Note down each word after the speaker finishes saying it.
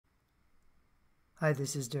Hi,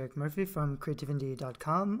 this is Derek Murphy from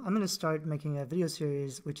creativeindy.com. I'm going to start making a video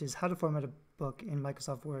series which is how to format a book in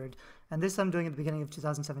Microsoft Word. And this I'm doing at the beginning of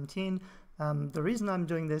 2017. The reason I'm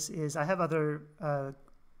doing this is I have other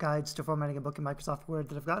guides to formatting a book in Microsoft Word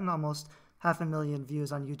that have gotten almost 500,000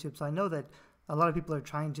 views on YouTube. So I know that a lot of people are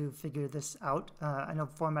trying to figure this out. I know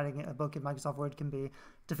formatting a book in Microsoft Word can be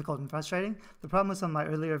difficult and frustrating. The problem with some of my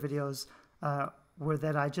earlier videos were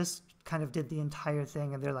that I just kind of did the entire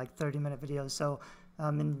thing, and they're like 30-minute videos. So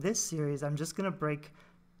in this series, I'm just going to break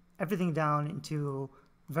everything down into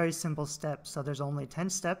very simple steps. So there's only 10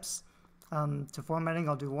 steps to formatting.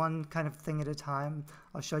 I'll do one kind of thing at a time.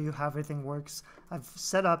 I'll show you how everything works. I've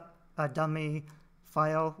set up a dummy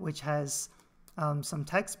file which has some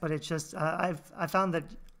text, but it's just I found that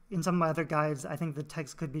in some of my other guides, I think the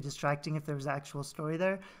text could be distracting if there was actual story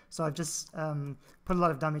there. So I've just put a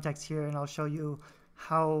lot of dummy text here, and I'll show you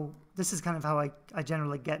how this is kind of how I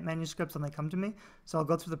generally get manuscripts when they come to me. So I'll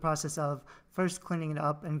go through the process of first cleaning it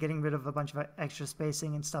up and getting rid of a bunch of extra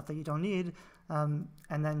spacing and stuff that you don't need, and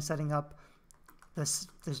then setting up the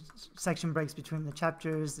section breaks between the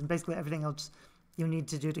chapters and basically everything else you need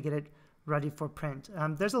to do to get it ready for print.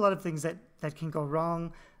 There's a lot of things that can go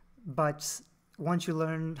wrong, but once you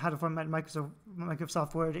learn how to format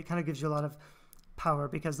Microsoft Word, it kind of gives you a lot of power,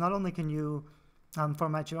 because not only can you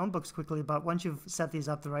format your own books quickly, but once you've set these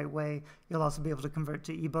up the right way, you'll also be able to convert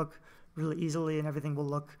to ebook really easily, and everything will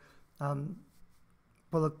look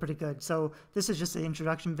pretty good. So this is just an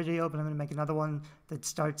introduction video, but I'm going to make another one that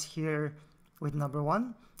starts here with number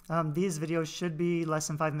 1. These videos should be less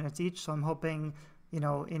than 5 minutes each, so I'm hoping,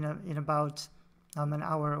 in about an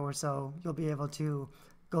hour or so, you'll be able to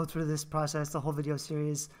go through this process, the whole video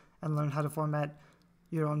series, and learn how to format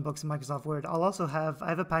your own books in Microsoft Word. I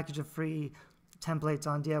have a package of free templates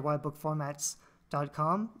on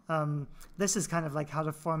DIYbookformats.com. This is kind of like how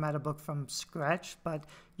to format a book from scratch, but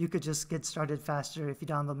you could just get started faster if you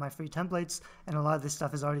download my free templates, and a lot of this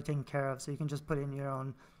stuff is already taken care of, so you can just put in your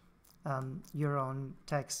own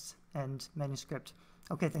text and manuscript.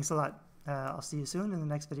 Okay, thanks a lot. I'll see you soon in the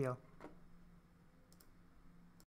next video.